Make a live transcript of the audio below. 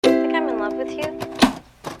with you?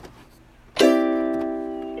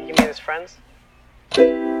 You mean as friends?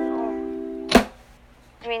 Oh.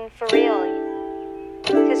 I mean, for real.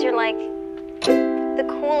 Because you're like the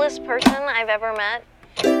coolest person I've ever met.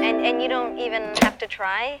 And you don't even have to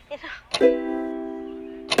try, you know?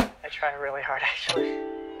 I try really hard, actually.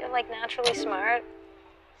 You're like naturally smart.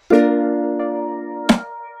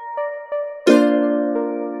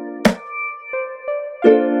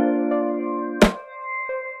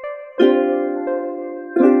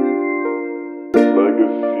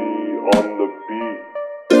 Legacy on the beat.